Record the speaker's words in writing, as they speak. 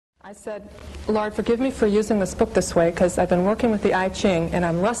I said, Lord, forgive me for using this book this way because I've been working with the I Ching and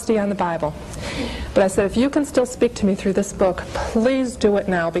I'm rusty on the Bible. But I said, if you can still speak to me through this book, please do it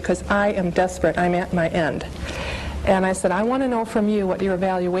now because I am desperate. I'm at my end. And I said, I want to know from you what your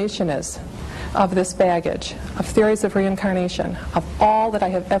evaluation is of this baggage, of theories of reincarnation, of all that I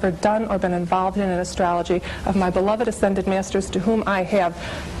have ever done or been involved in astrology, of my beloved ascended masters to whom I have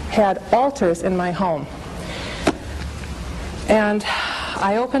had altars in my home. And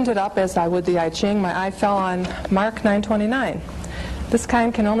I opened it up as I would the I Ching. My eye fell on Mark 9:29. This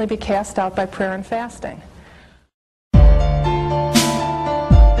kind can only be cast out by prayer and fasting.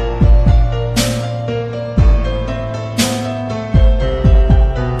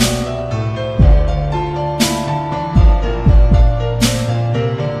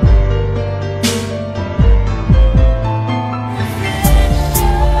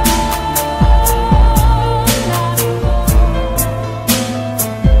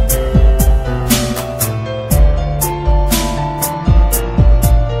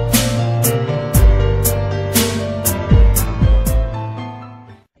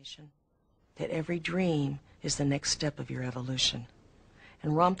 Every dream is the next step of your evolution.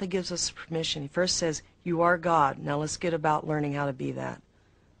 And Relfe gives us permission. He first says, you are God. Now let's get about learning how to be that.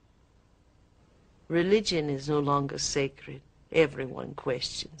 Religion is no longer sacred. Everyone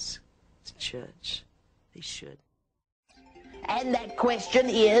questions the church. They should. And that question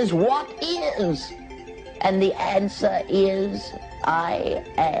is, what is? And the answer is, I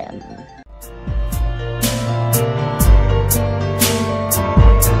am.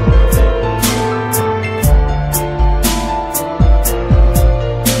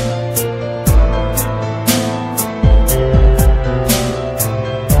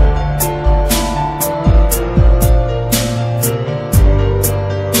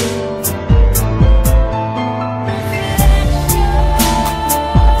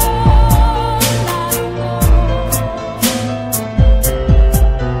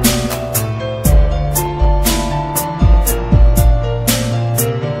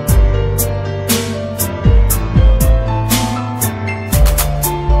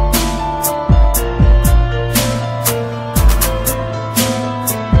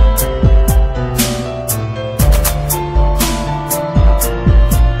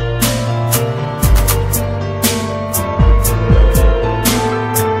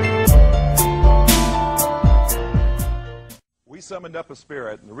 Summoned up a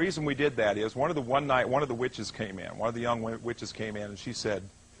spirit, and the reason we did that is one night one of the witches came in, one of the young witches came in, and she said,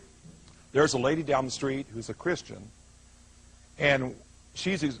 there's a lady down the street who's a Christian, and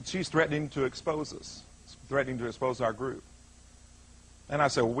she's threatening to expose us, threatening to expose our group. And I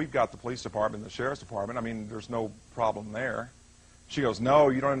said, well, we've got the police department and the sheriff's department. I mean, there's no problem there. She goes, no,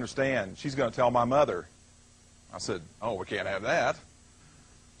 you don't understand. She's going to tell my mother. I said, oh, we can't have that.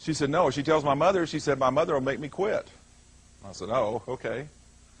 She said, no, if she tells my mother, she said, my mother will make me quit. I said, oh, okay.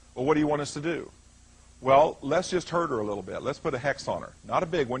 Well, what do you want us to do? Well, let's just hurt her a little bit. Let's put a hex on her. Not a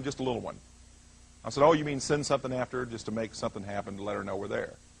big one, just a little one. I said, oh, you mean send something after her just to make something happen to let her know we're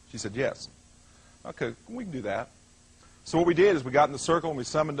there? She said, yes. Okay, we can do that. So what we did is we got in the circle and we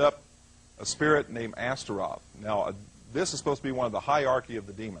summoned up a spirit named Astrology. Now, this is supposed to be one of the hierarchy of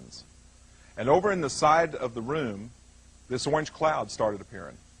the demons. And over in the side of the room, this orange cloud started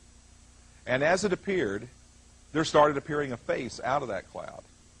appearing. And as it appeared, there started appearing a face out of that cloud.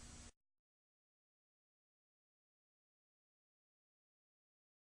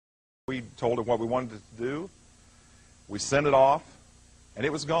 We told it what we wanted it to do. We sent it off, and it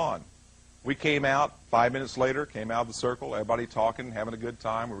was gone. We came out 5 minutes later, came out of the circle, everybody talking, having a good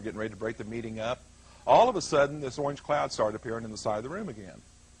time. We were getting ready to break the meeting up. All of a sudden, this orange cloud started appearing in the side of the room again.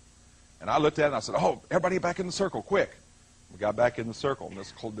 And I looked at it and I said, oh, everybody back in the circle, quick. We got back in the circle,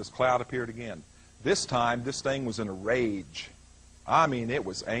 and this cloud appeared again. This time, this thing was in a rage. I mean, it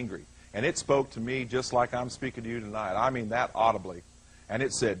was angry. And it spoke to me just like I'm speaking to you tonight. I mean that audibly. And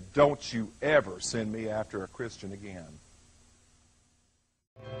it said, don't you ever send me after a Christian again.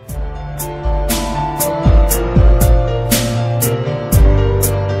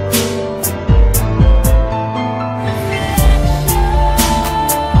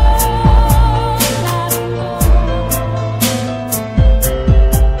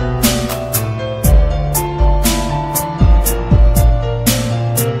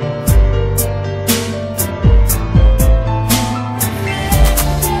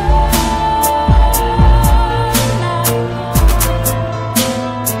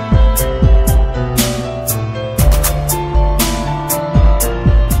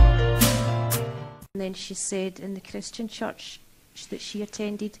 She said in the Christian church that she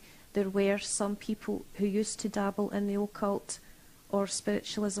attended, there were some people who used to dabble in the occult or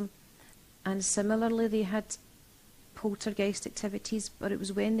spiritualism. And similarly, they had poltergeist activities, but it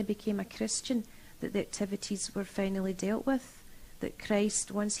was when they became a Christian that the activities were finally dealt with, that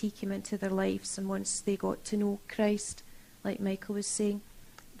Christ, once he came into their lives and once they got to know Christ, like Michael was saying,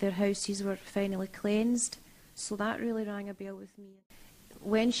 their houses were finally cleansed. So that really rang a bell with me.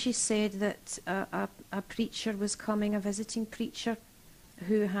 When she said that a preacher was coming, a visiting preacher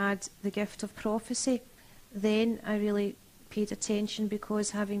who had the gift of prophecy, then I really paid attention,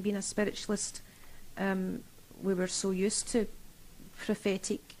 because having been a spiritualist, we were so used to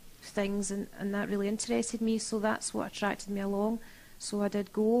prophetic things, and that really interested me, so that's what attracted me along. So I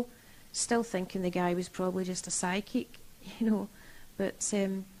did go, still thinking the guy was probably just a psychic, you know, but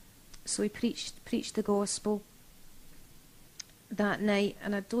so he preached the gospel that night,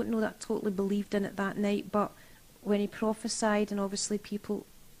 and I don't know that I totally believed in it that night, but when he prophesied, and obviously people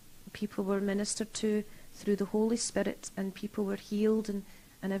were ministered to through the Holy Spirit, and people were healed and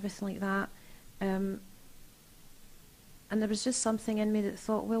everything like that, and there was just something in me that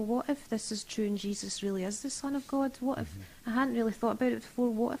thought, well, what if this is true and Jesus really is the Son of God? What if, I hadn't really thought about it before,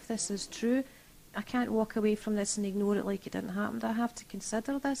 what if this is true? I can't walk away from this and ignore it like it didn't happen. I have to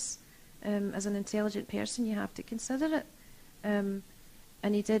consider this. As an intelligent person, you have to consider it. And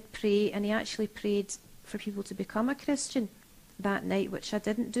he did pray, and he actually prayed for people to become a Christian that night, which I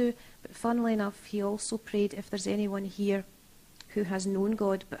didn't do. But funnily enough, he also prayed, if there's anyone here who has known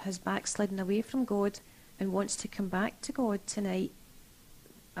God but has backslidden away from God and wants to come back to God tonight,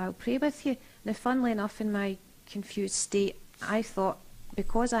 I'll pray with you. Now, funnily enough, in my confused state, I thought,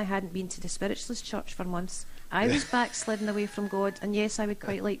 because I hadn't been to the Spiritualist church for months, I was backslidden away from God, and yes, I would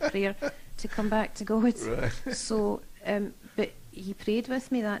quite like prayer to come back to God. Right. So, but he prayed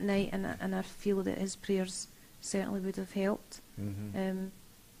with me that night, and I feel that his prayers certainly would have helped. Mm-hmm.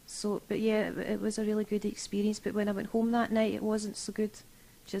 So, but yeah, it was a really good experience. But when I went home that night, it wasn't so good.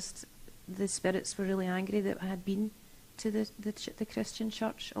 Just the spirits were really angry that I had been to the Christian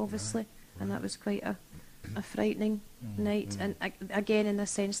church, obviously, right. And that was quite a frightening night. And again, in a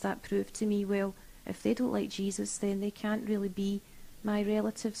sense, that proved to me, well, if they don't like Jesus, then they can't really be my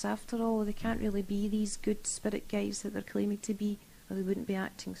relatives after all. They can't really be these good spirit guys that they're claiming to be, or they wouldn't be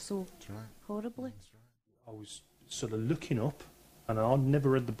acting so horribly. I was sort of looking up, and I'd never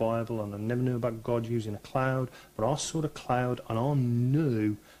read the Bible, and I never knew about God using a cloud, but I saw the cloud, and I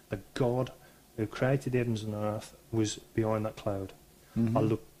knew that God, who created the heavens and earth, was behind that cloud. Mm-hmm. I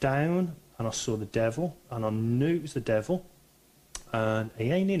looked down, and I saw the devil, and I knew it was the devil. And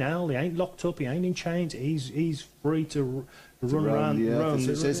he ain't in hell, he ain't locked up, he ain't in chains, he's free to run around. As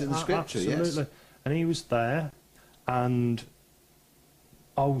it says in the scripture, absolutely. Yes. And he was there, and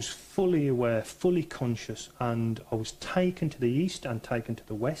I was fully aware, fully conscious, and I was taken to the east and taken to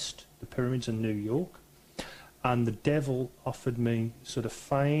the west, the pyramids in New York, and the devil offered me sort of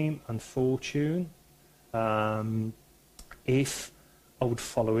fame and fortune if I would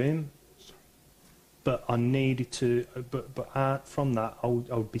follow him. But I needed to, but from that, I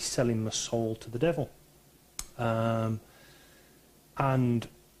would be selling my soul to the devil. And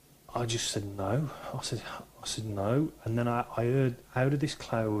I just said no. I said no. And then I heard out of this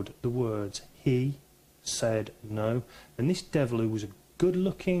cloud the words, he said no. And this devil, who was a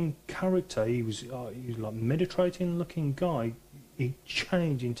good-looking character, he was like Mediterranean-looking guy, he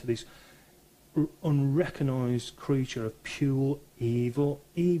changed into this unrecognised creature of pure evil.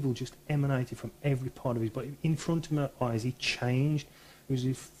 Evil just emanated from every part of his body. In front of my eyes, he changed. It was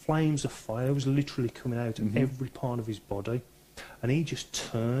flames of fire was literally coming out of every part of his body. And he just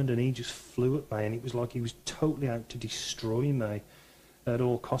turned and he just flew at me, and it was like he was totally out to destroy me at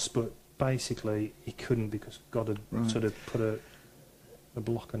all costs. But basically, he couldn't, because God had sort of put a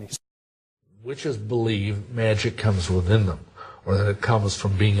block on his. Witches believe magic comes within them, or that it comes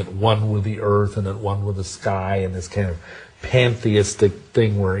from being at one with the earth and at one with the sky, and this kind of pantheistic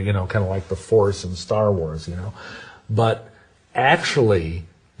thing where, you know, kind of like the Force in Star Wars, you know. But actually,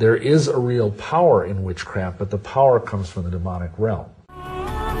 there is a real power in witchcraft, but the power comes from the demonic realm.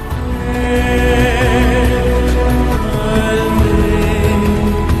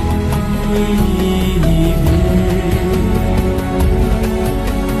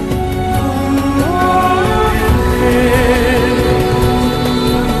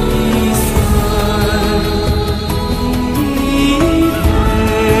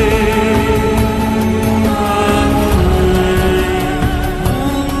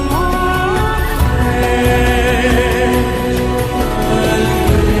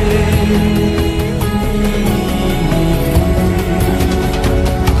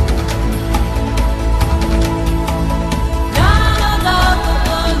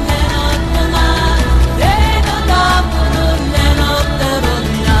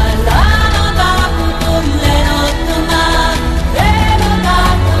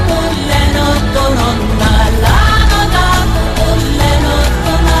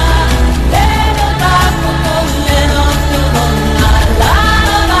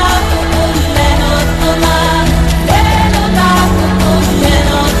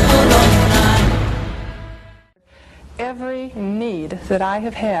 that I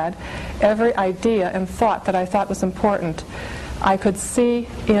have had, every idea and thought that I thought was important, I could see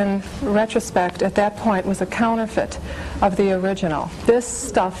in retrospect at that point was a counterfeit of the original. This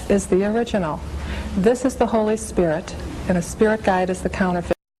stuff is the original. This is the Holy Spirit, and a spirit guide is the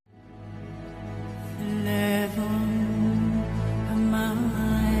counterfeit.